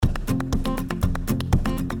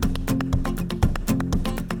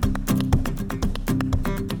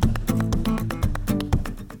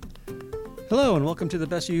Hello and welcome to the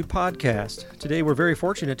Best You podcast. Today we're very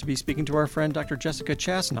fortunate to be speaking to our friend Dr. Jessica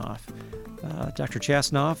Chasnoff. Dr.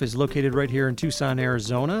 Chasnoff is located right here in Tucson,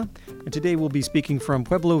 Arizona, and today we'll be speaking from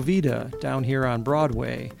Pueblo Vida down here on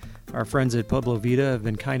Broadway. Our friends at Pueblo Vida have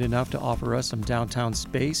been kind enough to offer us some downtown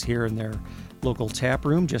space here in their local tap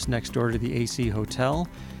room just next door to the AC Hotel.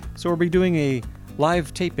 So we'll be doing a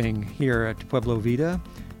live taping here at Pueblo Vida.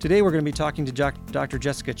 Today we're going to be talking to Dr.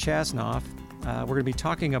 Jessica Chasnoff. We're going to be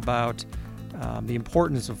talking about the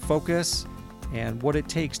importance of focus and what it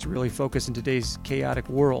takes to really focus in today's chaotic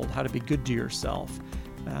world, how to be good to yourself.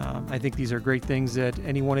 I think these are great things that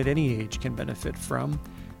anyone at any age can benefit from.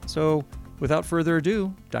 So without further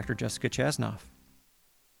ado, Dr. Jessica Chasnoff.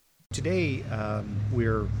 Today,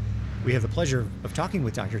 we have the pleasure of talking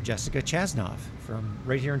with Dr. Jessica Chasnoff from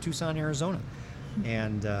right here in Tucson, Arizona.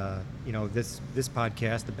 And, this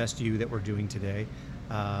podcast, The Best You that we're doing today,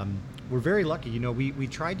 we're very lucky. We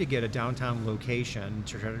tried to get a downtown location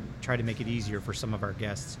to try to make it easier for some of our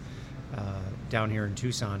guests down here in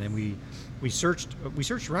Tucson. And we searched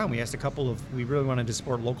around. We asked we really wanted to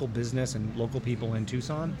support local business and local people in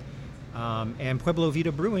Tucson. And Pueblo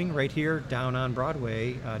Vida Brewing right here down on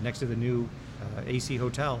Broadway next to the new AC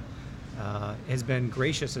Hotel has been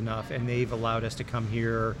gracious enough, and they've allowed us to come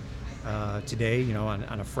here today,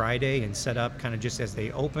 on a Friday and set up kind of just as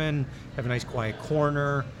they open, have a nice quiet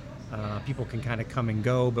corner. People can kind of come and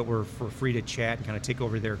go, but we're free to chat and kind of take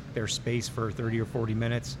over their space for 30 or 40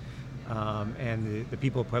 minutes. And the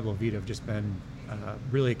people of Pueblo Vida have just been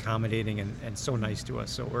really accommodating and so nice to us.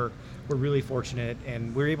 So we're really fortunate,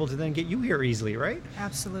 and we're able to then get you here easily, right?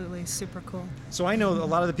 Absolutely, super cool. So I know a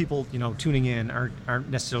lot of the people tuning in aren't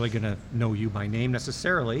necessarily going to know you by name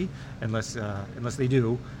necessarily, unless they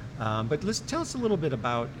do. But let's tell us a little bit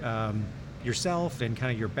about yourself and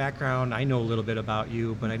kind of your background. I know a little bit about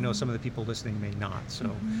you, but I know some of the people listening may not. So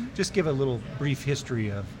just give a little brief history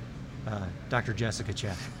of Dr. Jessica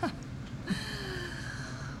Chat.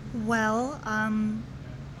 Well,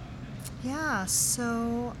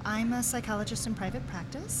 so I'm a psychologist in private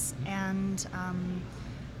practice, and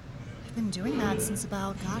I've been doing that since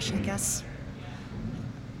about,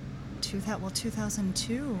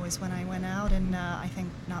 2002 is when I went out, and I think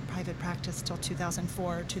not private practice till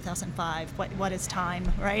 2004, 2005. What is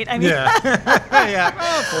time, right? I mean, yeah,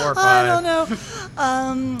 4 or 5. I don't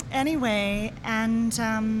know. Anyway,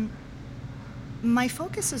 and my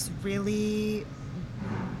focus is really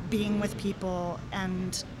being with people,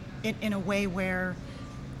 and in a way where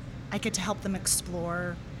I get to help them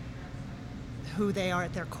explore who they are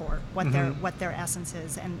at their core, what their essence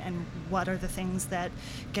is, and what are the things that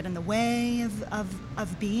get in the way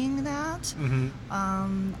of being that,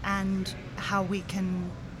 and how we can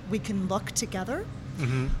look together.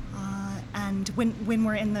 And when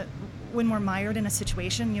we're mired in a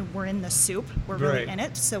situation, we're in the soup, we're really in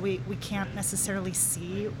it, so we can't necessarily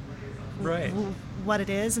see what it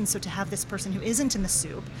is. And so to have this person who isn't in the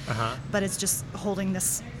soup, but is just holding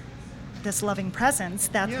this loving presence,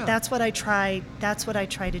 that's what I try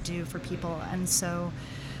to do for people. And so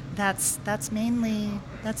that's mainly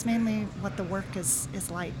what the work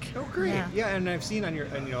is like. Oh, great. Yeah, and I've seen on your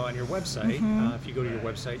website, if you go to your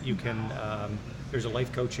website, you can there's a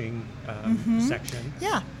life coaching section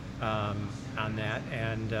on that,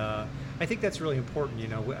 and I think that's really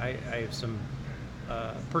important. I have some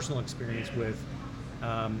personal experience with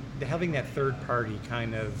having that third party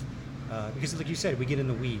kind of, because like you said, we get in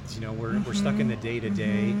the weeds, we're stuck in the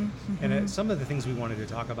day-to-day, and some of the things we wanted to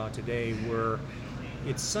talk about today were,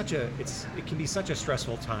 it can be such a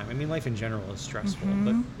stressful time. I mean, life in general is stressful,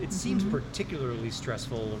 but it seems particularly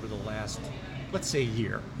stressful over the last, let's say,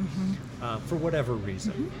 year, for whatever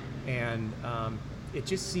reason. And it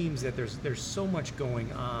just seems that there's so much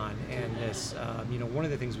going on, and this, one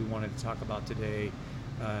of the things we wanted to talk about today,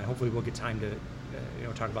 hopefully we'll get time to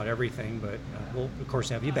talk about everything, but we'll of course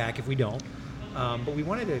have you back if we don't. But we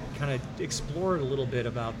wanted to kind of explore a little bit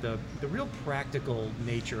about the real practical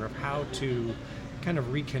nature of how to kind of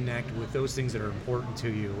reconnect with those things that are important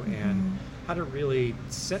to you, and how to really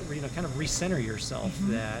kind of recenter yourself.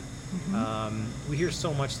 That we hear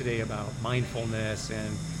so much today about mindfulness,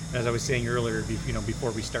 and as I was saying earlier,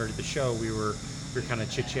 before we started the show, we were kind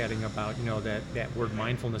of chit-chatting about, that word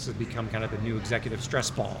mindfulness has become kind of the new executive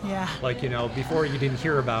stress ball. Yeah. Like, before you didn't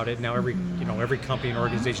hear about it. Now every company and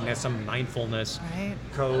organization has some mindfulness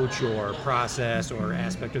coach or process or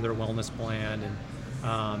aspect of their wellness plan.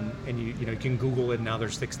 And you can Google it. Now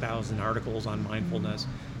there's 6,000 articles on mindfulness.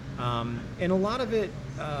 And a lot of it,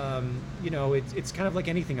 it's kind of like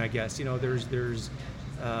anything, I guess. There's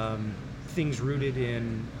things rooted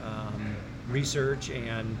in research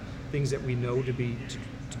and things that we know to be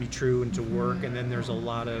to be true and to work, and then there's a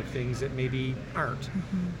lot of things that maybe aren't.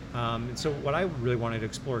 And so what I really wanted to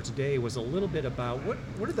explore today was a little bit about what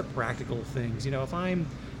are the practical things.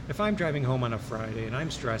 If I'm driving home on a Friday and I'm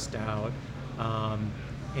stressed out,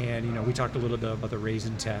 and we talked a little bit about the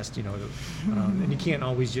raisin test, and you can't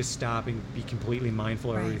always just stop and be completely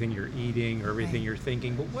mindful of everything you're eating or everything you're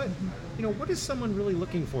thinking. But what is someone really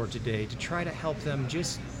looking for today to try to help them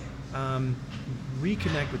just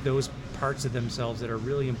reconnect with those parts of themselves that are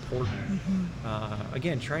really important?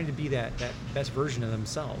 Again, trying to be that best version of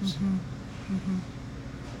themselves.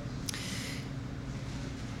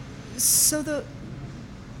 So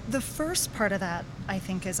the first part of that, I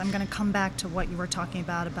think, is I'm going to come back to what you were talking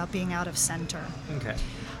about being out of center. Okay.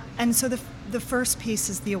 And so the first piece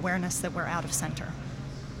is the awareness that we're out of center.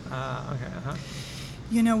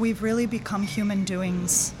 We've really become human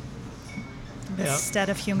doings instead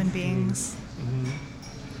of human beings.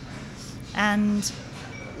 And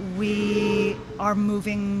we are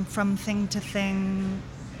moving from thing to thing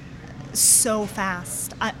so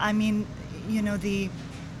fast.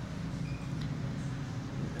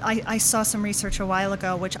 I saw some research a while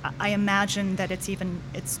ago, which I imagine that it's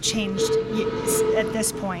changed at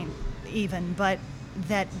this point even, but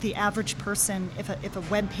that the average person, if a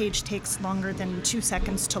web page takes longer than 2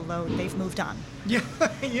 seconds to load, they've moved on. Yeah,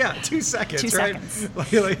 2 seconds, 2 right? seconds.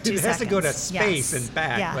 It has to go to space and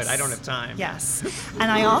back, but I don't have time. Yes. And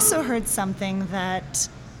I also heard something that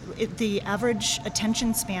the average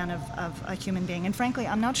attention span of a human being, and frankly,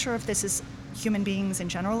 I'm not sure if this is human beings in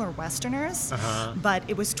general or Westerners, but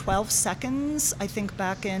it was 12 seconds, I think,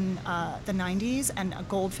 back in the 90s, and a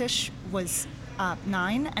goldfish was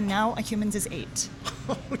 9, and now a human's is 8.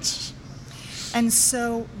 And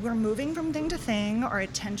so we're moving from thing to thing. Our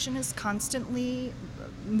attention is constantly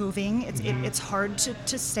moving. It's hard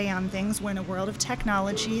to stay on things. We're in a world of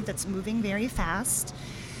technology that's moving very fast.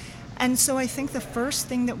 And so I think the first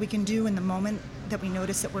thing that we can do in the moment that we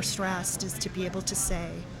notice that we're stressed is to be able to say,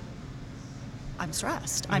 I'm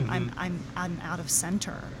stressed. I'm out of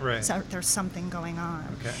center. Right. So there's something going on.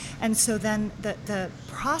 Okay. And so then the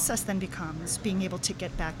process then becomes being able to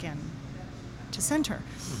get back in to center.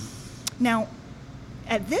 Now,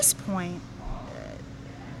 at this point,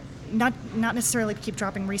 not necessarily keep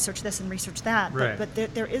dropping research this and research that, right. but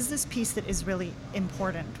there is this piece that is really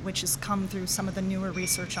important, which has come through some of the newer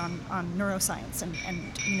research on neuroscience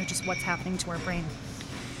and just what's happening to our brain.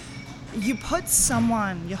 You hook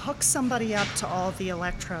somebody up to all the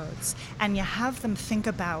electrodes, and you have them think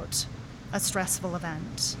about a stressful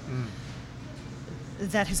event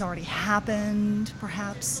that has already happened,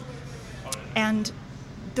 perhaps, and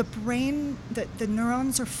the brain, the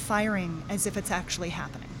neurons are firing as if it's actually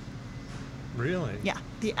happening. Really? Yeah.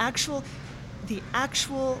 The actual. You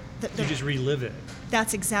just relive it.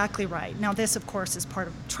 That's exactly right. Now, this, of course, is part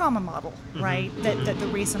of the trauma model, right? That the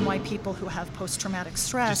reason why people who have post-traumatic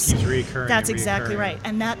stress just keeps reoccurring. That's exactly right,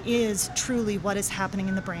 and that is truly what is happening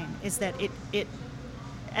in the brain. Is that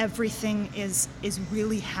everything is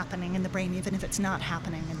really happening in the brain, even if it's not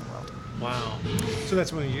happening in the world. Wow. So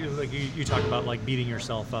that's when you talk about like beating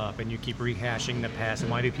yourself up and you keep rehashing the past,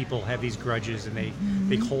 and why do people have these grudges and they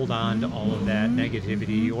hold on to all of that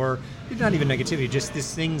negativity, or not even negativity, just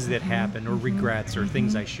these things that happen, or regrets, or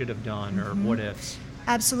things I should have done, or what ifs.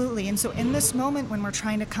 Absolutely. And so in this moment when we're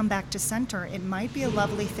trying to come back to center, it might be a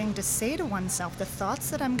lovely thing to say to oneself, the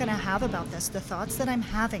thoughts that I'm going to have about this, the thoughts that I'm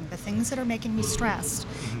having, the things that are making me stressed,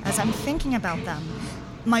 as I'm thinking about them,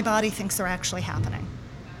 my body thinks they're actually happening.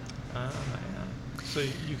 So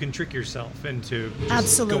you can trick yourself into just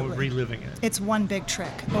Absolutely. Reliving it. It's one big trick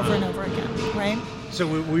over and over again, right? So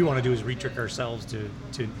what we want to do is re-trick ourselves to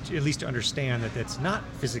at least to understand that that's not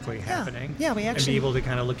physically happening. Yeah, we actually... And be able to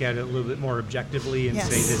kind of look at it a little bit more objectively and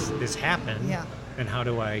say, this happened, and how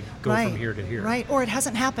do I go from here to here? Right, or it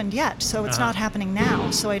hasn't happened yet, so it's not happening now,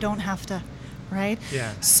 so I don't have to, right?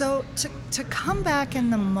 Yeah. So to come back in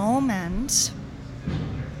the moment...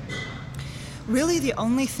 Really, the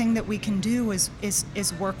only thing that we can do is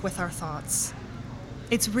work with our thoughts.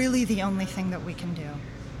 It's really the only thing that we can do.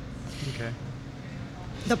 Okay.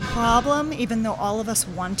 The problem, even though all of us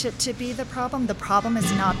want it to be the problem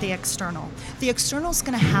is not the external. The external's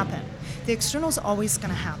going to happen. The external's always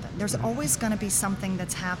going to happen. There's always going to be something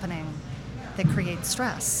that's happening that creates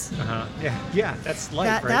stress. Yeah, that's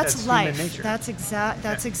life, right? That's life. Human nature.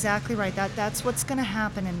 That's exactly right. That's what's going to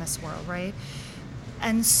happen in this world, right?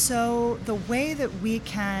 And so the way that we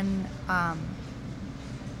can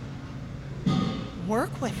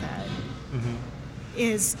work with it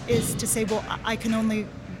is to say, well, I can only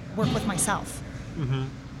work with myself.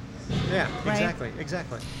 Yeah, right?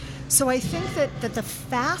 exactly. So I think that the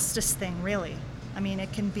fastest thing, really, I mean,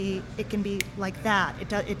 it can be like that.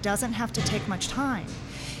 It doesn't have to take much time.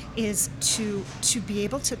 Is to be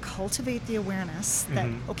able to cultivate the awareness that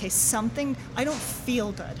okay, something, I don't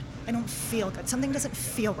feel good. Something doesn't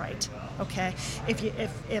feel right. Okay,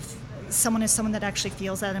 if someone is someone that actually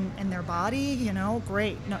feels that in their body,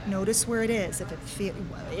 great. Notice where it is.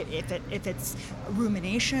 If it's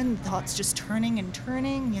rumination, thoughts just turning and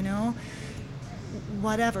turning,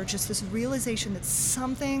 whatever. Just this realization that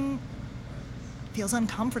something feels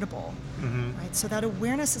uncomfortable, right? So that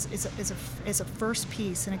awareness is a first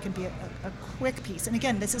piece, and it can be a quick piece. And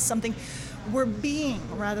again, this is something we're being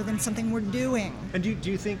rather than something we're doing. And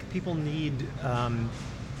do you think people need,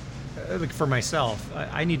 like for myself,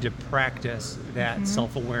 I need to practice that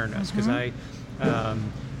self-awareness, because I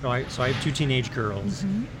have 2 teenage girls,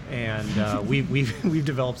 and we've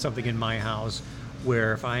developed something in my house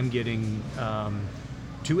where if I'm getting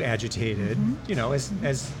too agitated,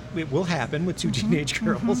 as it will happen with 2 teenage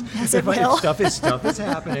girls. Yes, if stuff is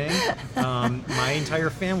happening, my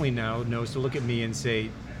entire family now knows to look at me and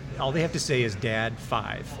say, all they have to say is "Dad,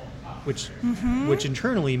 5," which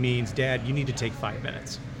internally means, "Dad, you need to take 5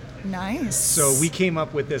 minutes." Nice. So we came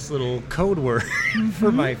up with this little code word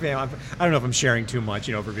for my family. I don't know if I'm sharing too much,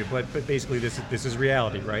 for people, but basically this is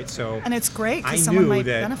reality, right? So and it's great because I someone knew might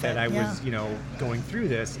that benefit. I was going through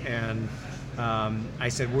this, and I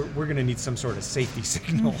said we're going to need some sort of safety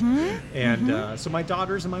signal, and so my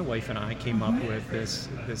daughters and my wife and I came up with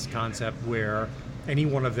this concept where any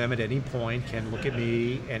one of them at any point can look at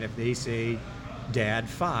me, and if they say, "Dad,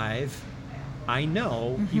 5," I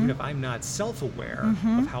know, even if I'm not self-aware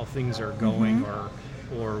of how things are going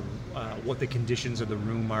or what the conditions of the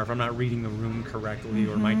room are, if I'm not reading the room correctly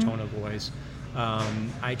or my tone of voice,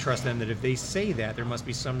 I trust them that if they say that, there must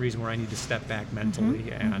be some reason where I need to step back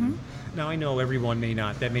mentally. And now I know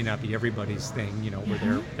that may not be everybody's thing, where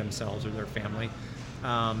they're themselves or their family.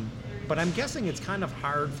 But I'm guessing it's kind of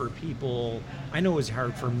hard for people. I know it's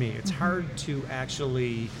hard for me. It's hard to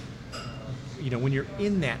actually, when you're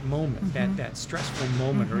in that moment, that stressful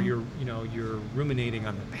moment, or you're ruminating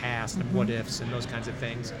on the past and what ifs and those kinds of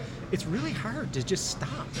things. It's really hard to just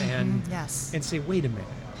stop and say, wait a minute,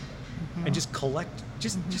 and just collect,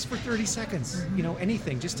 just for 30 seconds,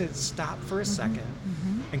 anything, just to stop for a second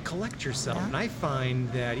and collect yourself. And I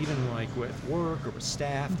find that even like with work or with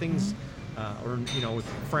staff, things, or with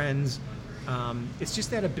friends, it's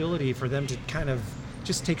just that ability for them to kind of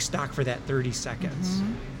just take stock for that 30 seconds.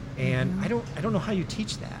 And I don't know how you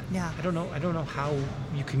teach that. Yeah. I don't know how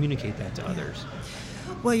you communicate that to others.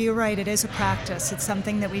 Well, you're right. It is a practice. It's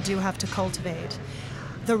something that we do have to cultivate.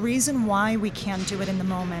 The reason why we can't do it in the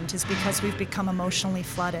moment is because we've become emotionally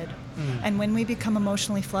flooded. And when we become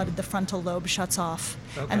emotionally flooded, the frontal lobe shuts off.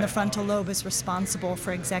 Okay. And the frontal lobe is responsible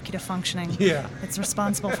for executive functioning. Yeah. It's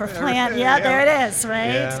responsible for plan. There it is, right?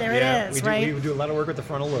 It is, right? We do a lot of work with the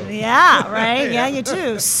frontal lobe. Yeah, right? Yeah, you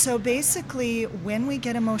do. So basically, when we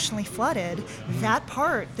get emotionally flooded, that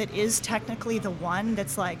part that is technically the one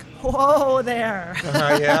that's like, whoa there.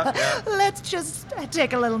 Let's just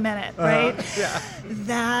take a little minute, right?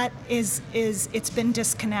 That is it's been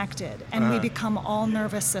disconnected, and we become all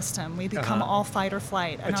nervous system. We become all fight or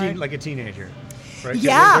flight. And like a teenager, right?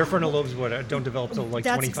 Yeah. Their frontal lobes don't develop till like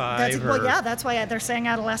 25. Well, that's why they're saying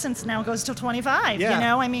adolescence now goes till 25.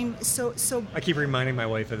 Yeah. I mean, so. I keep reminding my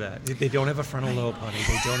wife of that. They don't have a frontal lobe, honey.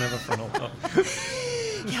 They don't have a frontal lobe.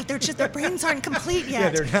 Yeah, their brains aren't complete yet. Yeah,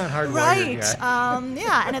 they're not hardwired yet.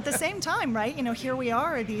 And at the same time, right? Here we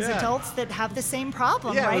are, these adults that have the same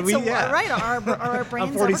problem, yeah, right? Our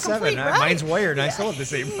brains I'm 47. are complete, right? Mine's wired, and I still have the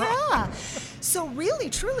same problem. Yeah. So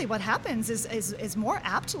really, truly, what happens is more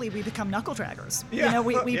aptly we become knuckle draggers. Yeah.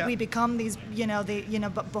 We become these.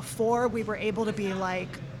 But before we were able to be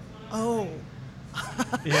like, oh.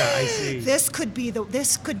 Yeah, I see. This could be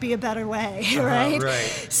a better way, right?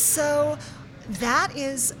 Right. So that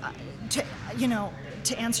is,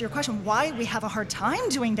 to answer your question, why we have a hard time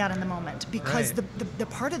doing that in the moment, because the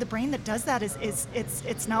part of the brain that does that is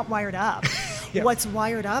it's not wired up. What's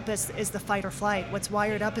wired up is the fight or flight. What's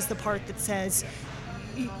wired up is the part that says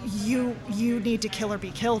you need to kill or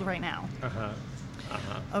be killed right now.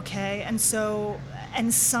 Okay, and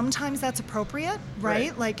sometimes that's appropriate,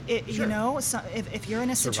 right? Like so if you're in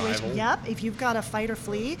a situation, Survival. if you've got to fight or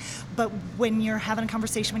flee, but when you're having a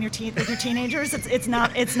conversation with your teenagers, it's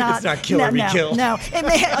not it's not kill or be killed. No, it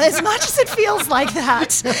may, as much as it feels like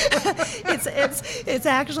that, it's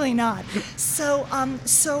actually not. So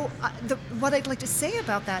what I'd like to say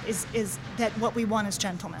about that is that what we want is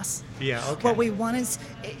gentleness. Yeah. Okay. What we want is,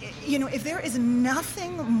 if there is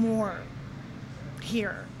nothing more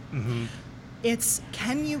here It's,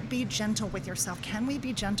 can you be gentle with yourself? Can we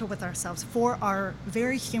be gentle with ourselves for our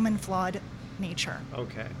very human, flawed nature?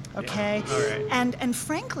 Okay. Okay. Yeah. All right. And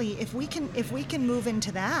frankly, if we can move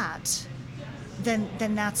into that, then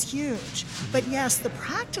that's huge. But yes, the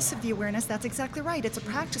practice of the awareness, that's exactly right. It's a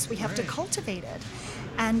practice. We have to cultivate it.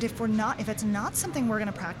 And if it's not something we're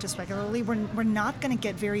going to practice regularly, we're not going to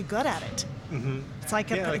get very good at it. Mm-hmm. It's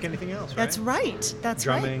like like anything else, right? That's right. That's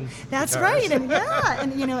drumming, right. That's guitars. right. And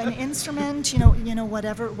and an instrument,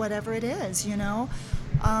 whatever it is,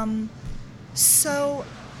 So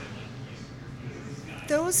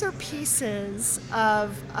those are pieces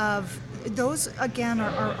of those, again,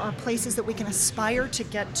 are places that we can aspire to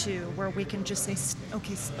get to, where we can just say,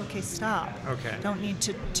 okay, stop. Okay. Don't need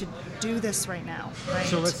to do this right now. Right?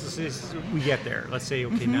 So let's say we get there. Let's say,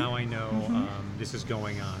 okay, now I know this is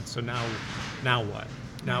going on. So now what?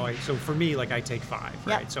 So for me, like, I take 5,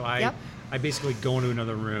 right? Yep. So I basically go into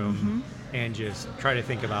another room and just try to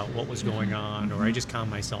think about what was going on, or I just calm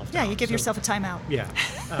myself down. Yeah, you give yourself a timeout. Yeah,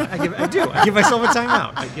 I do. I give myself a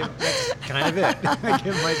timeout. That's kind of it. I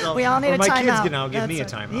give myself. We all need a timeout. My kids can now give me a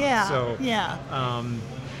timeout. Yeah. So, yeah.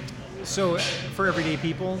 So for everyday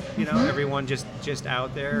people, everyone just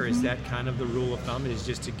out there, is that kind of the rule of thumb? Is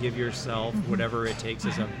just to give yourself whatever it takes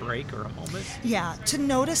as a break or a moment? Yeah, to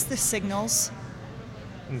notice the signals.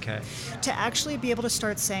 Okay. To actually be able to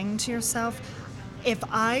start saying to yourself, if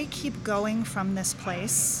I keep going from this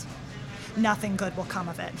place, nothing good will come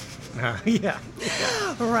of it. Yeah.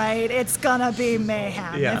 Right? It's gonna be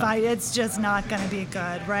mayhem. Yeah. It's just not gonna be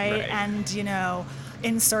good, right? And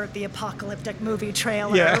insert the apocalyptic movie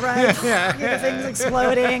trailer, right? Things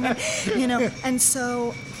exploding, and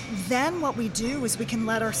so then what we do is we can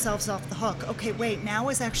let ourselves off the hook. Okay, wait, now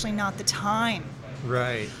is actually not the time.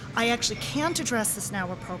 Right. I actually can't address this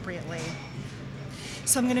now appropriately.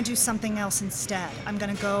 So I'm going to do something else instead. I'm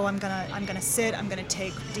going to go, I'm going to sit, I'm going to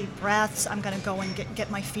take deep breaths, I'm going to go and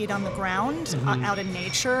get my feet on the ground, out in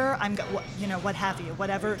nature, what have you,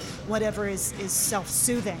 whatever is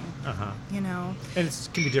self-soothing, And it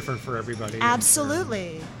can be different for everybody.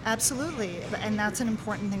 Absolutely. And that's an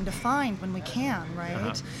important thing to find when we can,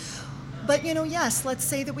 right? But, yes, let's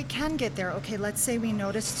say that we can get there. Okay, let's say we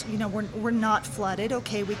noticed, we're not flooded.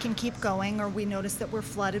 Okay, we can keep going. Or we notice that we're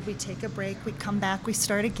flooded. We take a break. We come back. We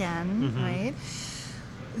start again, right?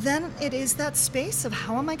 Then it is that space of,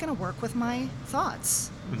 how am I going to work with my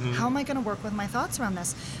thoughts? How am I going to work with my thoughts around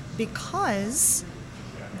this? Because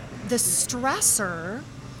the stressor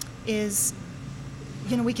is,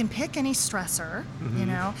 we can pick any stressor,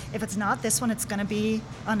 If it's not this one, it's going to be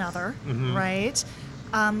another, right?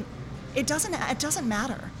 It doesn't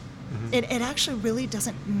matter. It actually really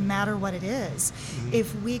doesn't matter what it is.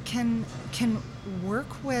 If we can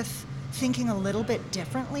work with thinking a little bit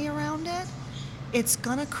differently around it, it's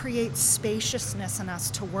gonna create spaciousness in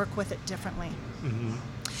us to work with it differently.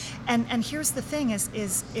 And here's the thing: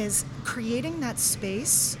 is creating that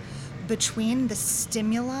space between the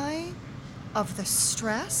stimuli of the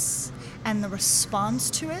stress and the response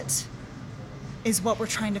to it is what we're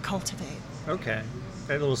trying to cultivate. Okay.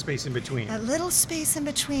 That little space in between. That little space in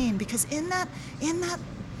between, because in that,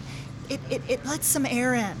 it lets some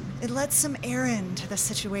air in. It lets some air into the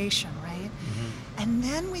situation, right? And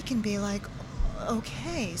then we can be like,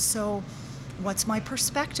 okay, so what's my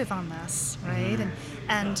perspective on this, right?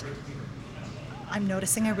 And I'm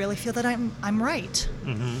noticing I really feel that I'm right.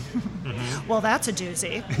 Well, that's a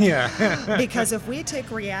doozy. Yeah. Because if we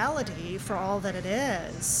take reality for all that it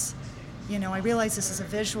is, I realize this is a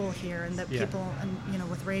visual here, and that people,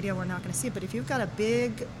 with radio, we're not going to see it. But if you've got a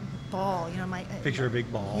big ball, picture a big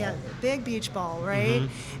ball. Yeah, big beach ball, right?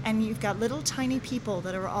 And you've got little tiny people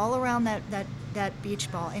that are all around that beach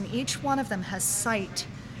ball, and each one of them has sight,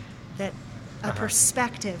 that a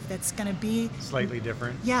perspective that's going to be slightly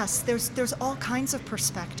different. Yes, there's all kinds of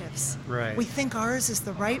perspectives. Right. We think ours is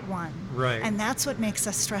the right one. Right. And that's what makes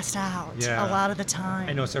us stressed out a lot of the time.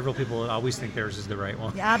 I know several people always think theirs is the right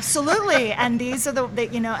one. Yeah, absolutely. And these are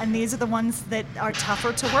the ones that are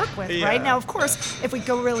tougher to work with, right? Now, of course, if we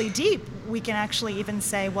go really deep, we can actually even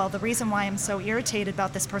say, well, the reason why I'm so irritated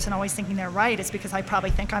about this person always thinking they're right is because I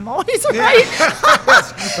probably think I'm always right.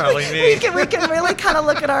 That's probably me. we can really kind of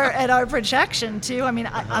look at our projection too. I mean,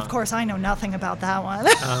 of course, I know nothing about that one.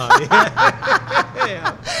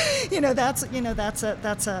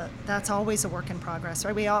 That's always a work in progress,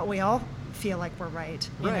 right? We all feel like we're right.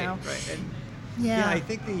 You know? Right. And I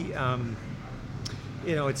think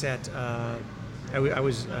it's at.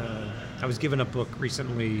 I was given a book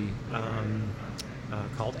recently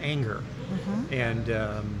called Anger, and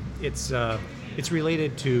it's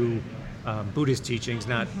related to Buddhist teachings,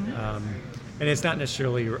 not and it's not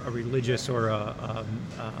necessarily a religious or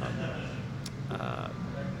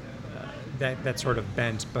that sort of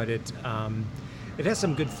bent, but it has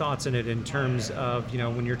some good thoughts in it in terms of,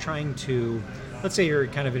 when you're trying to, let's say you're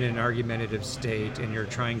kind of in an argumentative state and you're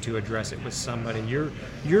trying to address it with somebody, your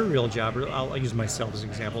real job, I'll use myself as an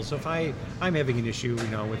example. So if I'm having an issue,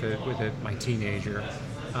 with my teenager,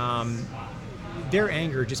 their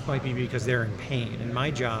anger just might be because they're in pain, and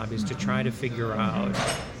my job is to try to figure out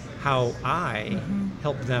how I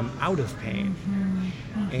help them out of pain.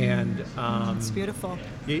 And it's beautiful.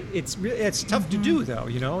 It's tough to do, though.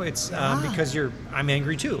 It's because I'm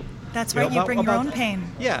angry too. That's right. You bring your own pain.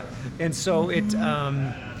 Yeah, and so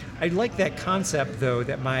I like that concept, though,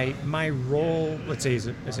 that my role, let's say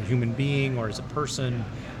as a human being or as a person,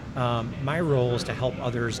 my role is to help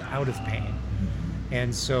others out of pain.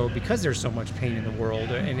 And so, because there's so much pain in the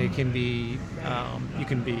world, and it can be, it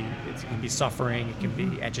can be suffering, it can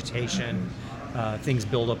be agitation, things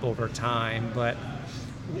build up over time. But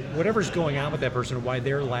whatever's going on with that person, why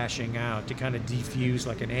they're lashing out, to kind of defuse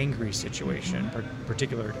like an angry situation,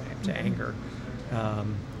 particular to anger,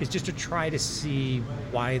 is just to try to see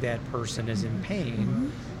why that person is in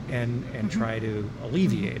pain. And try to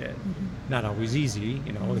alleviate it. Not always easy,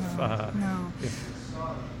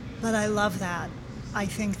 But I love that. I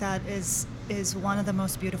think that is one of the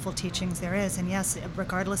most beautiful teachings there is. And yes,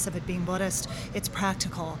 regardless of it being Buddhist, it's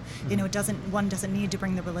practical. One doesn't need to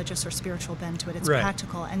bring the religious or spiritual bent to it. It's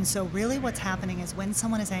practical. And so really what's happening is when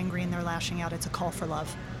someone is angry and they're lashing out, it's a call for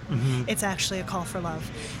love. It's actually a call for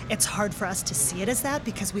love. It's hard for us to see it as that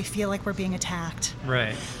because we feel like we're being attacked.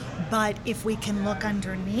 Right. But if we can look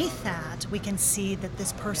underneath that, we can see that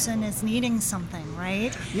this person is needing something,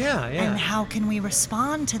 right? Yeah. And how can we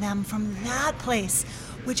respond to them from that place,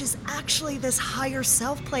 which is actually this higher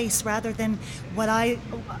self place rather than what I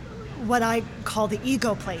call the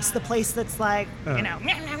ego place, the place that's like, we're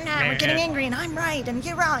getting angry and I'm right and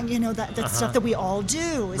you're wrong, that stuff that we all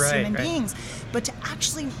do as human beings. But to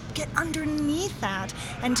actually get underneath that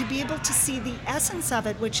and to be able to see the essence of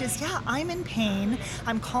it, which is, I'm in pain,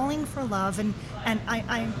 I'm calling for love, and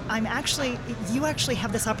I'm actually, you actually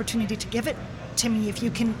have this opportunity to give it to me if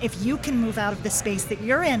you can move out of the space that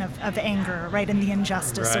you're in of anger, right, and the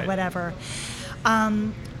injustice or whatever.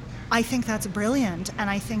 I think that's brilliant, and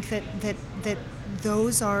I think that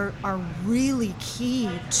those are really key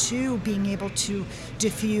to being able to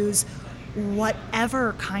diffuse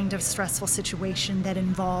whatever kind of stressful situation that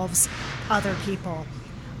involves other people.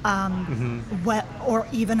 Or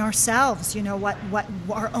even ourselves, what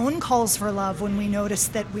our own calls for love when we notice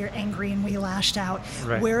that we're angry and we lashed out.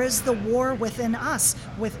 Right. Where is the war within us,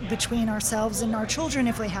 between ourselves and our children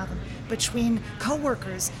if we have them, between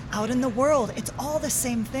coworkers, out in the world? It's all the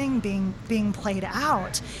same thing being played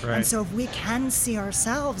out. Right. And so if we can see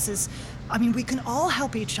ourselves as, we can all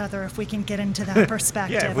help each other if we can get into that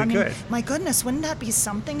perspective. Yeah, if we could. My goodness, wouldn't that be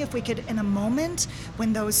something if we could, in a moment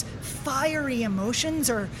when those fiery emotions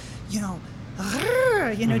are,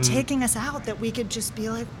 taking us out, that we could just be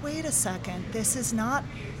like, wait a second, this is not,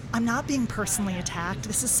 I'm not being personally attacked.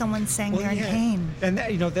 This is someone saying they're in pain. And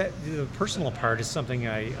that, that the personal part is something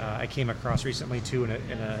I came across recently too in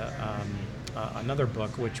another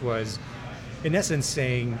book, which was, in essence,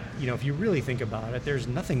 saying, if you really think about it, there's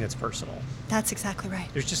nothing that's personal. That's exactly right.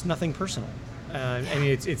 There's just nothing personal.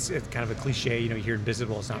 It's kind of a cliche, you hear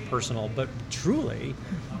invisible, it's not personal, but truly,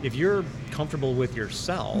 if you're comfortable with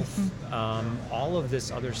yourself, all of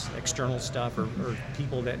this other external stuff or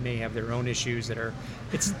people that may have their own issues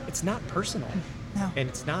it's not personal. No. And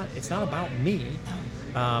it's not about me.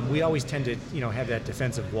 No. We always tend to, have that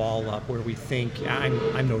defensive wall up where we think,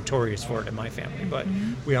 I'm notorious for it in my family, but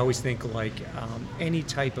we always think like any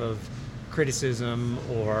type of criticism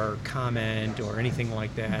or comment or anything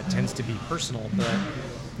like that tends to be personal. But,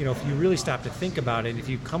 if you really stop to think about it, if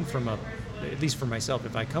you come from at least for myself,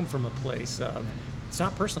 if I come from a place of, it's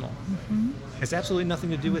not personal. It's absolutely nothing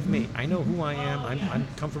to do with me. I know who I am. I'm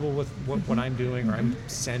comfortable with what I'm doing, or I'm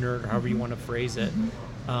centered, or however you want to phrase it.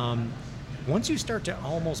 Once you start to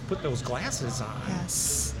almost put those glasses on,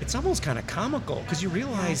 it's almost kind of comical because you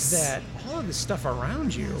realize that all of this stuff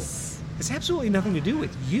around you has absolutely nothing to do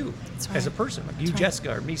with you as a person, like you,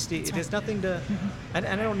 Jessica, or me, Steve. It has nothing to. And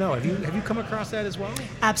I don't know. Have you come across that as well?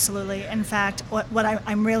 Absolutely. In fact, what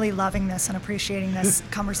I'm really loving this and appreciating this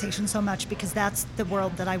conversation so much, because that's the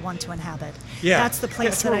world that I want to inhabit. Yeah, that's the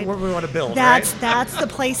place where we want to build. That's the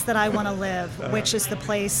place that I want to live, which is the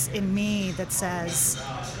place in me that says,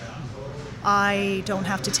 I don't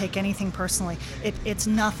have to take anything personally. It's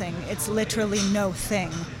nothing. It's literally no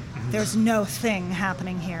thing. There's no thing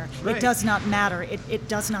happening here. Right. It does not matter. It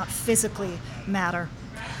does not physically matter.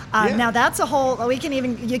 Now that's a whole. We can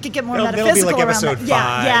even you could get more That'll metaphysical be like around episode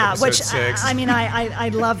that. 5, Yeah, episode which 6. I mean, I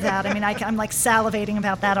love that. I mean, I'm like salivating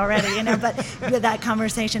about that already, But with that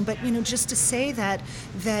conversation, but just to say that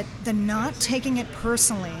the not taking it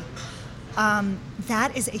personally.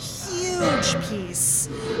 That is a huge piece.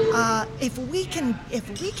 If we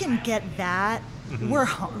can get that,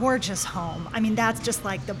 we're just home. I mean, that's just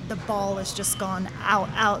like the ball has just gone out.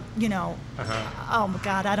 Oh my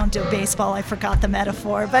God, I don't do baseball. I forgot the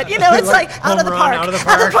metaphor, but it's like out of the park. Out of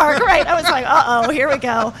the park, right? I was like, here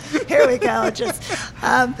we go. Just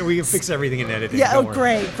we can fix everything in editing. Yeah. Oh,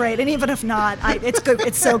 great. And even if not, it's good.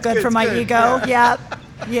 It's so good for my ego. Yeah.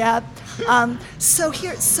 So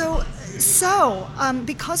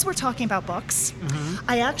because we're talking about books,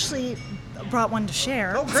 I actually brought one to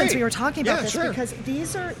share since we were talking about this,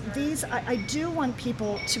 because I do want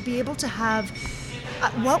people to be able to have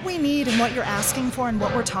what we need, and what you're asking for and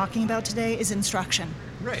what we're talking about today is instruction.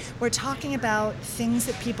 Right. We're talking about things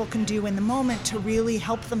that people can do in the moment to really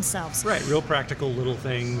help themselves. Right, real practical little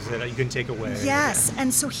things that you can take away. Yes,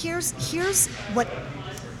 and so here's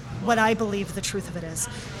what I believe the truth of it is.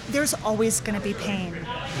 There's always going to be pain.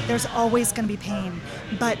 There's always going to be pain,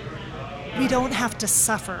 but we don't have to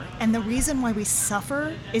suffer. And the reason why we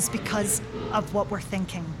suffer is because of what we're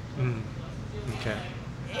thinking. Okay.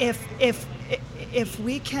 If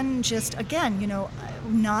we can just, again,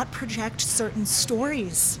 not project certain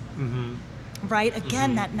stories, right?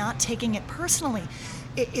 Again, that not taking it personally.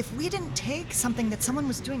 If we didn't take something that someone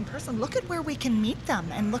was doing personally, look at where we can meet them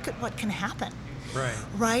and look at what can happen.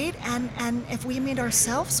 Right? And if we meet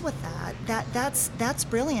ourselves with that's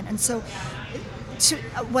brilliant. And so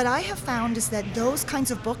what I have found is that those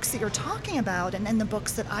kinds of books that you're talking about, and the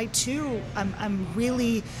books that I too I'm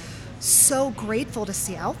really so grateful to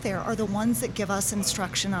see out there, are the ones that give us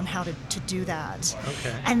instruction on how to do that.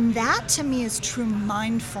 Okay. And that to me is true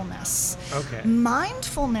mindfulness. Okay.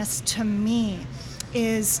 Mindfulness to me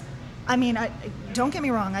is, don't get me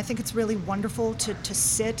wrong, I think it's really wonderful to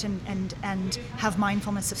sit and have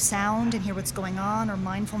mindfulness of sound and hear what's going on, or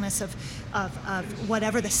mindfulness of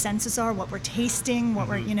whatever the senses are, what we're tasting, what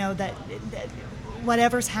we're, that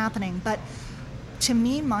whatever's happening. But to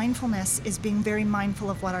me, mindfulness is being very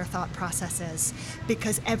mindful of what our thought process is,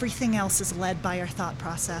 because everything else is led by our thought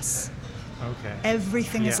process. Okay.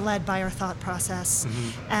 Everything is led by our thought process.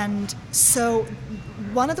 And so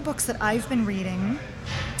one of the books that I've been reading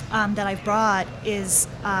that I've brought is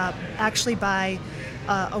actually by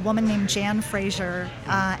a woman named Jan Fraser,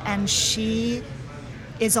 and she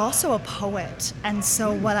is also a poet. And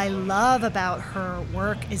so what I love about her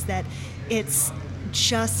work is that it's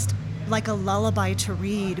just like a lullaby to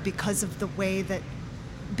read because of the way that,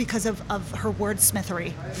 because of her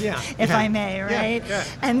wordsmithery, if I may, right? Yeah.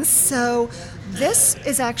 And so this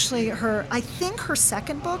is actually I think her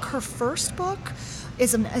second book. Her first book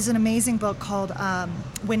is an amazing book called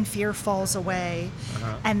When Fear Falls Away.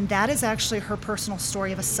 And that is actually her personal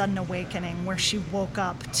story of a sudden awakening where she woke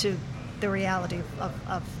up to the reality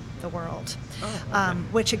of the world,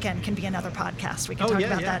 which again can be another podcast. We can talk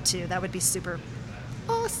about that too. That would be super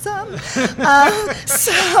awesome.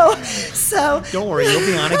 So don't worry, you'll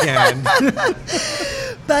be on again.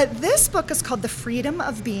 But this book is called The Freedom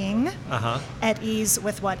of Being at Ease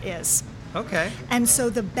with What Is. Okay. And so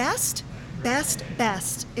the best,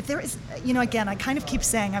 if there is, again, I kind of keep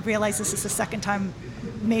saying, I realize this is the second time,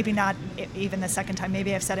 maybe not even the second time,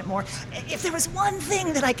 maybe I've said it more. If there was one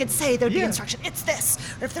thing that I could say, there would be instruction, it's this.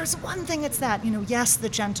 Or if there's one thing, it's that. Yes, the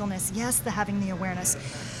gentleness, yes, the having the awareness.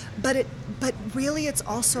 But really it's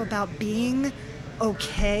also about being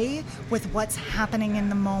okay with what's happening in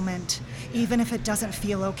the moment, even if it doesn't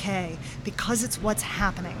feel okay, because it's what's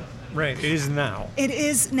happening. Right, it is now. It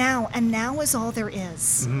is now, and now is all there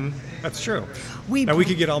is. That's true. Now we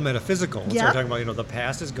could get all metaphysical. So we're talking about, the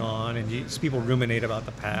past is gone, and people ruminate about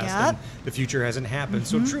the past, and the future hasn't happened.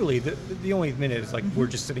 So truly, the only minute is like we're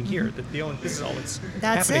just sitting here. This is all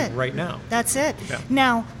that's happening right now. That's it. Yeah.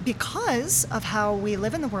 Now, because of how we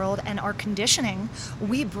live in the world and our conditioning,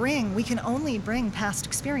 we can only bring past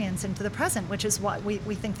experience into the present, which is what we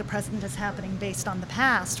think the present is happening based on the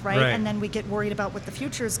past, right? And then we get worried about what the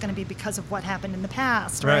future is going to be because of what happened in the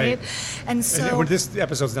past, right? And so this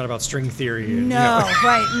episode's not about string theory. No,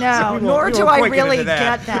 right, no. So nor do I really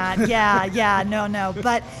get that. Yeah, no.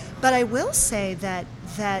 But I will say that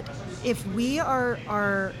if we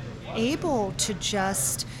are able to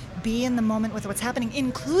just be in the moment with what's happening,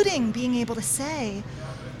 including being able to say,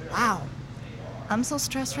 wow, I'm so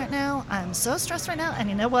stressed right now. I'm so stressed right now.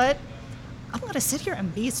 And you know what? I'm going to sit here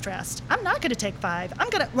and be stressed. I'm not going to take 5. I'm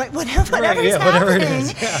going to, whatever's whatever happening, it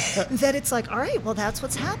is, yeah. that it's like, all right, well, that's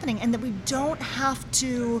what's happening. And that we don't have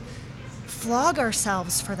to flog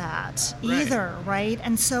ourselves for that either, right?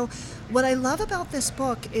 And so what I love about this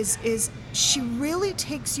book is she really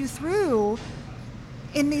takes you through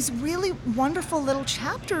in these really wonderful little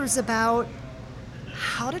chapters about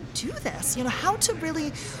how to do this, how to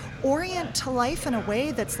really orient to life in a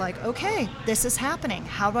way that's like, okay, this is happening.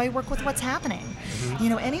 How do I work with what's happening?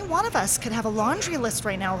 Mm-hmm. Any one of us could have a laundry list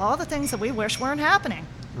right now of all the things that we wish weren't happening.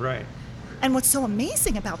 Right. And what's so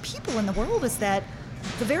amazing about people in the world is that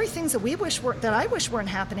the very things that I wish weren't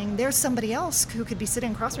happening, there's somebody else who could be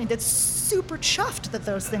sitting across from me that's super chuffed that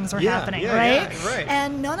those things are happening, right? Yeah, right.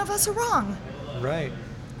 And none of us are wrong. Right.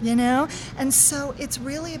 And so it's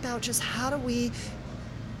really about just how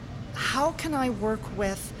can I work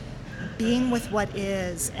with being with what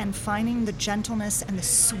is and finding the gentleness and the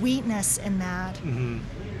sweetness in that, mm-hmm.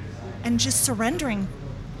 and just surrendering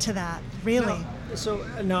to that, really.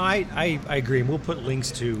 I agree, and we'll put links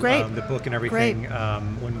to the book and everything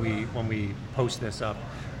when we post this up.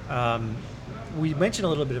 We mentioned a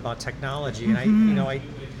little bit about technology, mm-hmm. and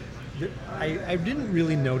I didn't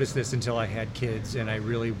really notice this until I had kids, and I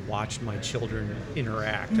really watched my children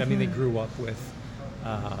interact. Mm-hmm. I mean, they grew up with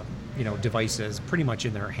devices pretty much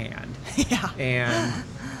in their hand. Yeah. And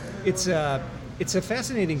it's a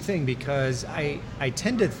fascinating thing because I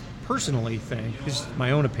tend to personally think, this is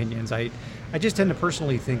my own opinions, I just tend to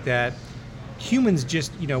personally think that humans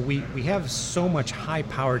just, we have so much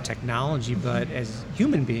high-powered technology, mm-hmm. but as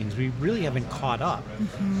human beings, we really haven't caught up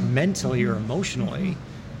mm-hmm. mentally or emotionally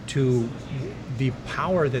mm-hmm. to the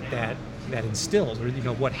power that instills, or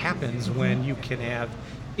what happens mm-hmm. when you can have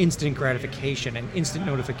instant gratification and instant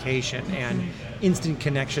notification mm-hmm. and instant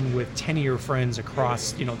connection with 10 of your friends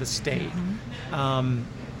across, the state. Mm-hmm.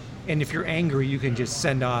 And if you're angry, you can just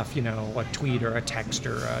send off, a tweet or a text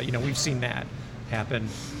or, we've seen that happen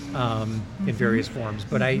mm-hmm. in various forms.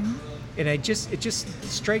 But mm-hmm. it just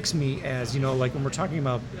strikes me as, like when we're talking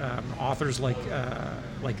about authors like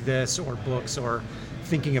this, or books, or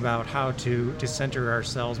thinking about how to center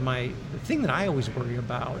ourselves, the thing that I always worry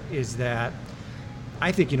about is that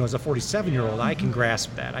I think, as a 47-year-old, mm-hmm. I can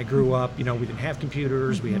grasp that. I grew up, we didn't have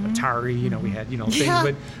computers, mm-hmm. we had Atari, we had,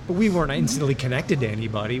 things, but we weren't instantly connected to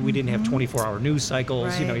anybody. We didn't have 24-hour news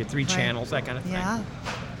cycles, you had 3 channels, that kind of thing. Yeah.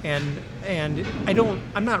 And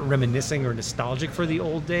I'm not reminiscing or nostalgic for the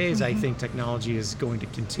old days. Mm-hmm. I think technology is going to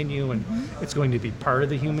continue, and mm-hmm. it's going to be part of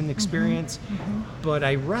the human experience. Mm-hmm. But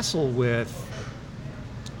I wrestle with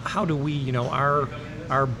how do we, our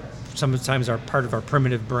sometimes our part of our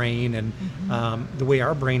primitive brain and mm-hmm. The way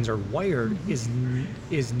our brains are wired mm-hmm.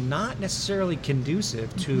 is not necessarily conducive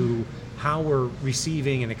mm-hmm. to how we're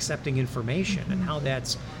receiving and accepting information mm-hmm. and how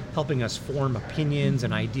that's helping us form opinions mm-hmm.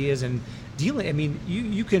 and ideas and dealing. I mean,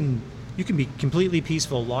 you can be completely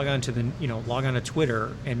peaceful, log on to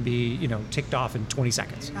Twitter and be, ticked off in 20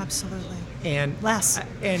 seconds. Absolutely. And less.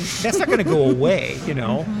 And that's not going to go away,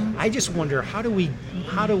 Mm-hmm. I just wonder how do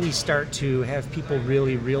we start to have people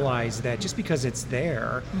really realize that just because it's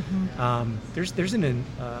there, mm-hmm. There's an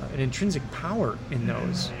intrinsic power in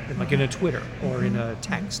those, mm-hmm. like in a Twitter or mm-hmm. in a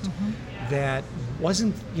text mm-hmm. that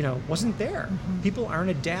wasn't there. Mm-hmm. People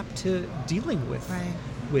aren't adept to dealing with. Right.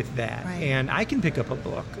 With that, right. And I can pick up a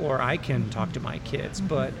book or I can talk to my kids, mm-hmm.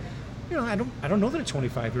 but I don't know that a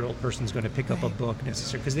 25-year-old person's going to pick up a book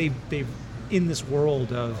necessarily because they've in this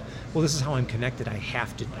world of, well, this is how I'm connected. I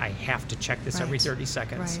have to check this every 30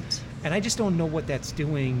 seconds, and I just don't know what that's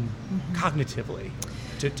doing mm-hmm. cognitively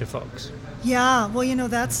to folks. Yeah, well,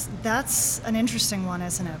 that's an interesting one,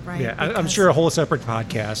 isn't it? Right? Yeah, I'm sure a whole separate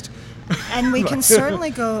podcast. And we can certainly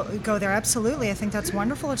go there. Absolutely. I think that's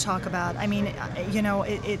wonderful to talk about. I mean,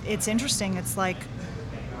 it's interesting. It's like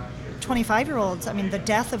 25-year-olds. I mean, the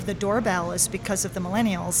death of the doorbell is because of the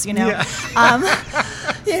millennials, Yeah.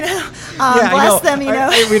 Bless them,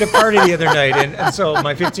 I were at a party the other night, and so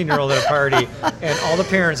my 15-year-old at a party, and all the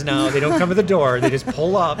parents now, they don't come to the door. They just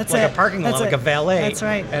pull up a parking lot, like a valet. That's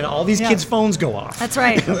right. And all these kids' phones go off. That's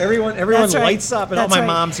right. Everyone lights up, and all my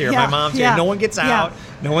mom's here. Yeah. My mom's here. No one gets out.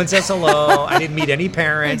 No one says hello. I didn't meet any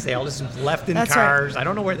parents. They all just left in cars. Right. I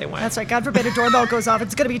don't know where they went. That's right. God forbid a doorbell goes off.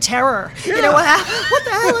 It's going to be terror. Yeah. What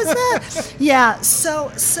the hell is that? Yeah.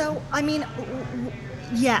 So I mean,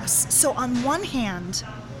 yes. So on one hand,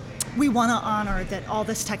 we want to honor that all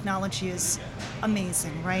this technology is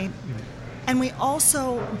amazing, right? Mm-hmm. And we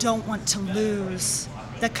also don't want to lose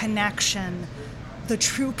the connection, the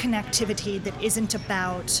true connectivity that isn't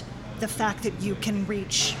about the fact that you can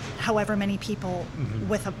reach however many people mm-hmm.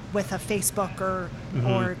 with a Facebook or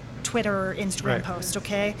Twitter or Instagram post,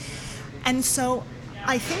 okay? And so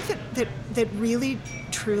I think that really,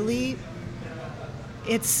 truly,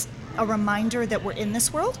 it's a reminder that we're in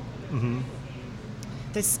this world, in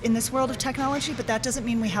this world of technology, but that doesn't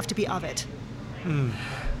mean we have to be of it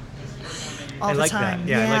all the time. That.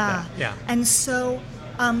 Yeah, I like that. Yeah. And so,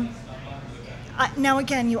 now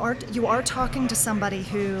again, you are talking to somebody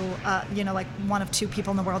who, like one of two people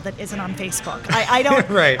in the world that isn't on Facebook. I don't.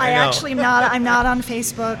 Right. I know. Actually I'm not on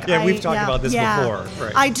Facebook. Yeah, we've talked about this before.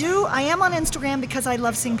 Right. I am on Instagram because I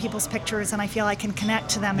love seeing people's pictures and I feel I can connect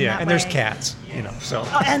to them in that way. And there's cats, so.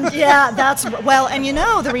 And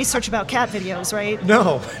the research about cat videos, right?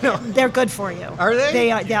 No. They're good for you. Are they?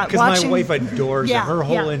 They are, yeah. Because my wife adores them. Her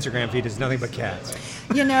whole Instagram feed is nothing but cats.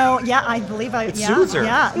 I believe it soothes her.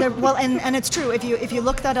 Yeah. Well, and it's true. If you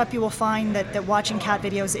look that up, you will find that watching cat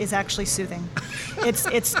videos is actually soothing. It's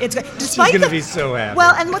good. She's going to be so happy.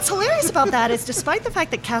 Well, and what's hilarious about that is, despite the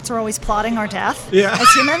fact that cats are always plotting our death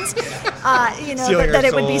as humans, that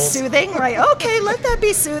it would be soothing, right? Okay, let that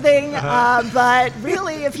be soothing. But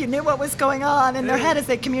really, if you knew what was going on in their head as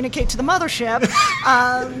they communicate to the mothership,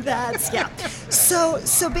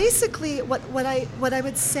 So basically, what I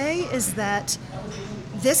would say is that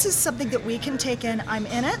this is something that we can take in. I'm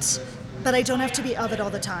in it, but I don't have to be of it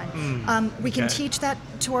all the time. We can teach that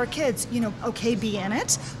to our kids. Be in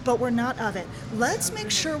it, but we're not of it. Let's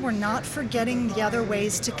make sure we're not forgetting the other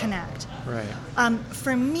ways to connect. Right.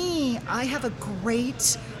 For me, I have a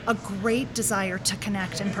great desire to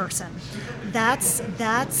connect in person.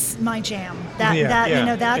 That's my jam. That's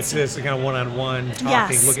it's this kind of one-on-one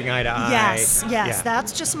talking, looking eye to eye. Yes,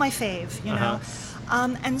 that's just my fave.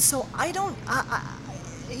 And so I don't.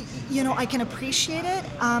 I can appreciate it.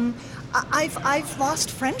 I've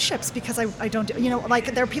lost friendships because I don't.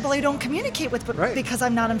 There are people I don't communicate with, but because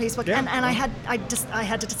I'm not on Facebook, and I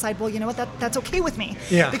had to decide. Well, you know what? That's okay with me.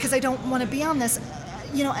 Yeah. Because I don't want to be on this.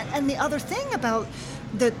 And the other thing about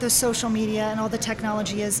the social media and all the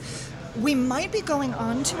technology is, we might be going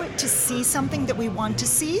onto it to see something that we want to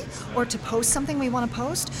see or to post something we want to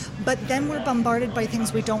post, but then we're bombarded by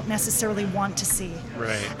things we don't necessarily want to see.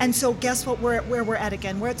 Right. And so guess what? Where we're at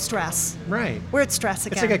again? We're at stress. Right. We're at stress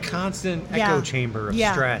again. It's like a constant echo chamber of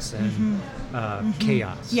stress and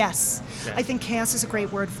chaos. Yes. Yeah. I think chaos is a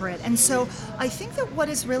great word for it. And so I think that what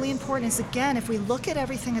is really important is, again, if we look at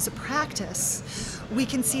everything as a practice, we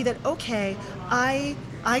can see that, okay, I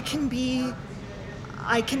can be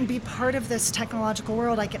part of this technological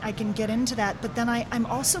world. I can get into that, but then I'm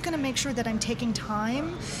also going to make sure that I'm taking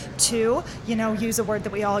time to, use a word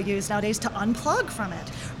that we all use nowadays, to unplug from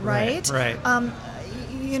it, right? Right.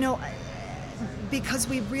 Because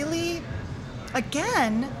we really,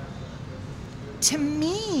 again, to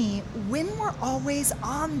me, when we're always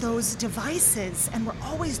on those devices and we're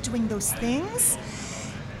always doing those things,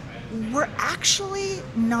 we're actually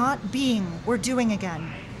not being, we're doing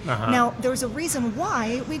again. Now, there's a reason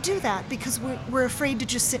why we do that, because we're afraid to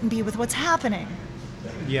just sit and be with what's happening.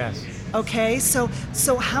 Yes. Okay, so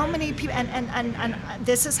how many people, and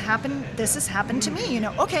this has happened to me,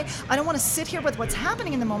 okay, I don't want to sit here with what's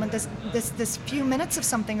happening in the moment, this few minutes of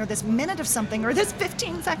something, or this minute of something, or this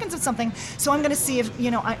 15 seconds of something, so I'm going to see if,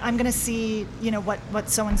 I'm going to see, what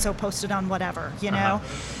so-and-so posted on whatever,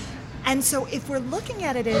 And so if we're looking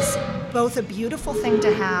at it as both a beautiful thing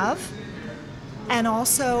to have, and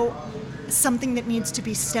also something that needs to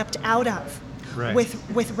be stepped out of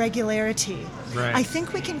with regularity. Right. I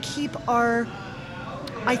think we can keep our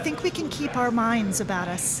minds about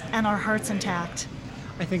us and our hearts intact.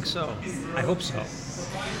 I think so. I hope so.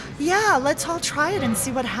 Yeah, let's all try it and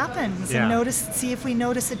see what happens, and see if we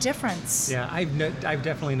notice a difference. Yeah, I've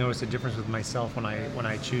definitely noticed a difference with myself when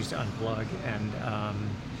I choose to unplug, and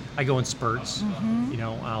I go in spurts.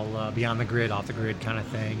 I'll be on the grid, off the grid kind of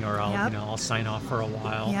thing, or I'll sign off for a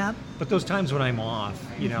while. Yep. But those times when I'm off,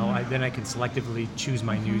 then I can selectively choose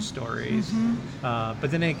my news stories.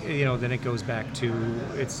 But then it goes back to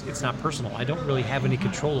it's not personal. I don't really have any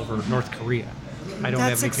control over North Korea. I don't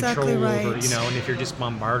have any control over and if you're just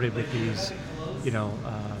bombarded with these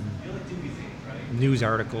news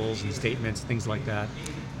articles and statements, things like that.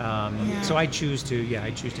 So I choose to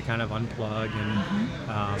kind of unplug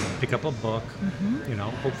and pick up a book.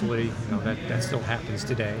 Hopefully, that still happens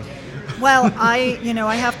today. Well,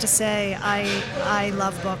 I have to say, I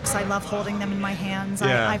love books. I love holding them in my hands.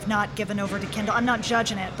 Yeah. I've not given over to Kindle. I'm not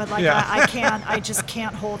judging it, but I just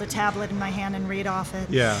can't hold a tablet in my hand and read off it.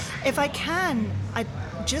 Yeah. If I can,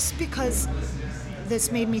 just because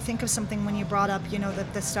this made me think of something when you brought up,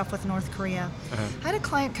 the stuff with North Korea. I had a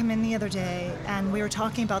client come in the other day, and we were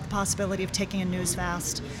talking about the possibility of taking a news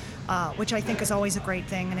fast, which I think is always a great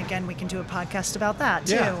thing. And again, we can do a podcast about that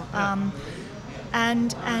too.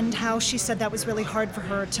 And how she said that was really hard for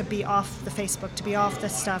her to be off the Facebook, to be off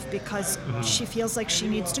this stuff, because she feels like she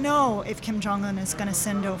needs to know if Kim Jong-un is going to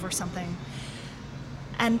send over something.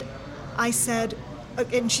 And I said,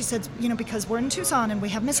 and she said, because we're in Tucson and we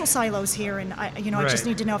have missile silos here, and I just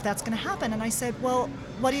need to know if that's going to happen. And I said, well,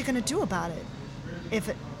 what are you going to do about it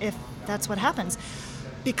if that's what happens?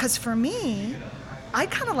 Because for me, I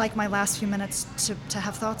kind of like my last few minutes to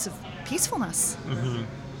have thoughts of peacefulness. Mm-hmm.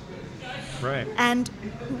 Right. And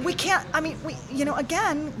we can't,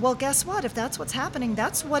 again, well, guess what? If that's what's happening,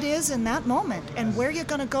 that's what is in that moment, and where you're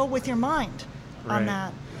going to go with your mind on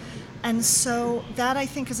that. And so that, I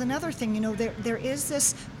think, is another thing. There is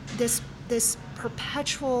this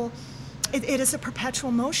perpetual, it is a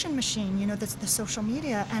perpetual motion machine, the social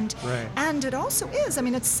media. And it also is,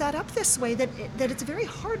 it's set up this way that it's very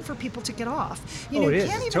hard for people to get off. It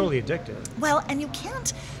is. It's totally addictive. Well, and you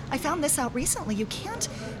can't, I found this out recently, you can't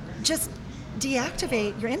just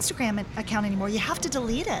deactivate your Instagram account anymore. You have to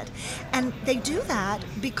delete it. And they do that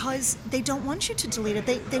because they don't want you to delete it.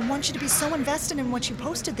 They want you to be so invested in what you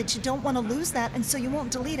posted that you don't want to lose that, and so you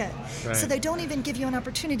won't delete it. Right. So they don't even give you an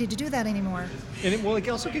opportunity to do that anymore. And it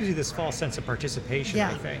also gives you this false sense of participation,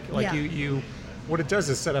 I think. You what it does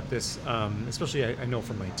is set up this, especially I know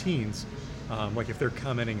from my teens, like if they're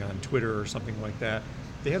commenting on Twitter or something like that,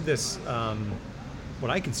 they have this,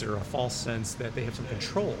 what I consider a false sense that they have some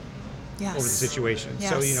control over the situation.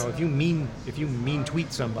 Yes. So if you mean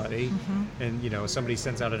tweet somebody, and somebody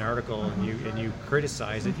sends out an article and you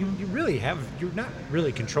criticize it, you're not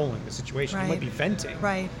really controlling the situation. Right. You might be venting.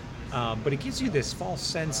 Right. But it gives you this false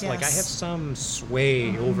sense, like I have some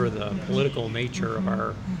sway over the political nature of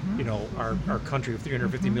our, our country of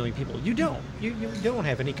 350 million people. You don't. You don't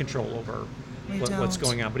have any control over what's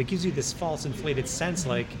going on. But it gives you this false, inflated sense,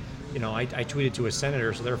 like, I tweeted to a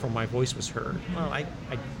senator, so therefore my voice was heard. Well, I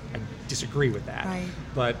disagree with that. Right.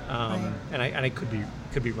 But and I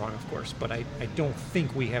could be wrong, of course. But I don't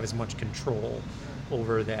think we have as much control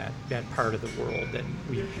over that part of the world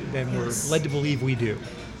than we're led to believe we do.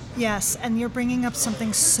 Yes, and you're bringing up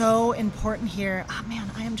something so important here. Oh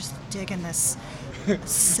man, I am just digging this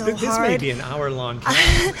so this hard. This may be an hour-long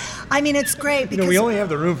it's great because we only have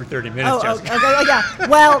the room for 30 minutes, Jessica. Okay, yeah.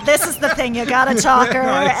 Well, this is the thing. You got to talk her,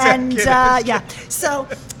 and So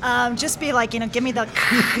just be like, give me the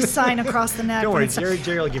sign across the neck. Don't worry,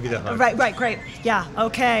 Jerry will give you the hug. Right, great. Yeah,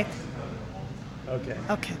 okay.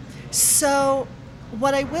 Okay. So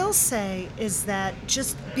what I will say is that,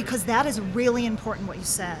 just because that is really important what you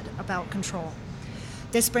said about control,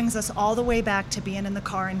 this brings us all the way back to being in the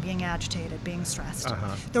car and being agitated, being stressed.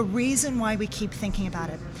 The reason why we keep thinking about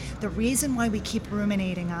it, the reason why we keep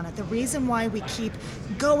ruminating on it, the reason why we keep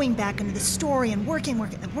going back into the story and working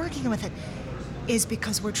with it, is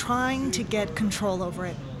because we're trying to get control over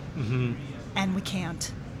it, and we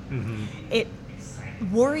can't.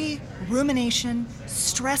 Worry, rumination,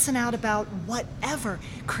 stressing out about whatever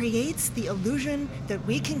creates the illusion that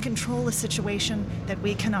we can control a situation that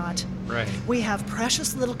we cannot. Right. We have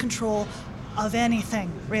precious little control of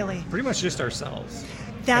anything, really. Pretty much just ourselves.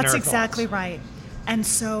 That's exactly right. And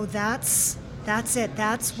so that's it.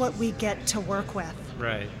 That's what we get to work with.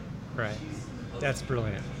 Right. That's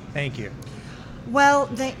brilliant. Thank you. Well,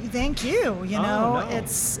 thank you. No.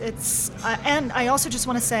 It's and I also just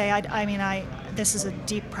want to say, this is a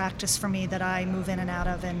deep practice for me that I move in and out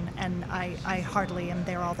of, and I hardly am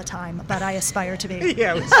there all the time, but I aspire to be.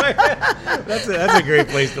 Yeah, that's a great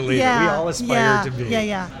place to leave it. We all aspire to be.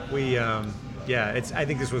 Yeah. We I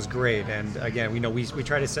think this was great, and again, we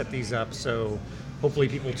try to set these up so hopefully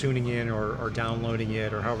people tuning in or downloading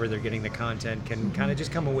it or however they're getting the content can kind of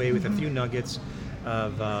just come away with a few nuggets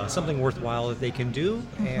of something worthwhile that they can do,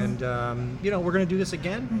 and we're going to do this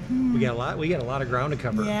again. We got a lot of ground to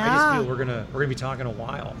cover. I just feel we're gonna be talking a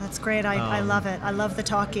while. That's great. I love it. I love the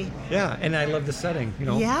talkie. Yeah, and I love the setting.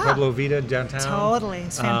 Pueblo Vita downtown. Totally,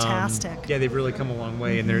 it's fantastic. They've really come a long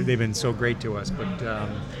way, and they've been so great to us. But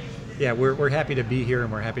we're happy to be here,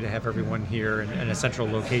 and we're happy to have everyone here in a central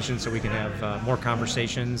location so we can have more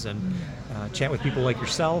conversations and chat with people like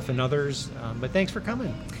yourself and others. But thanks for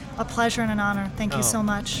coming. A pleasure and an honor. Thank you so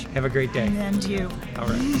much. Have a great day. And you. All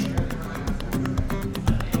right.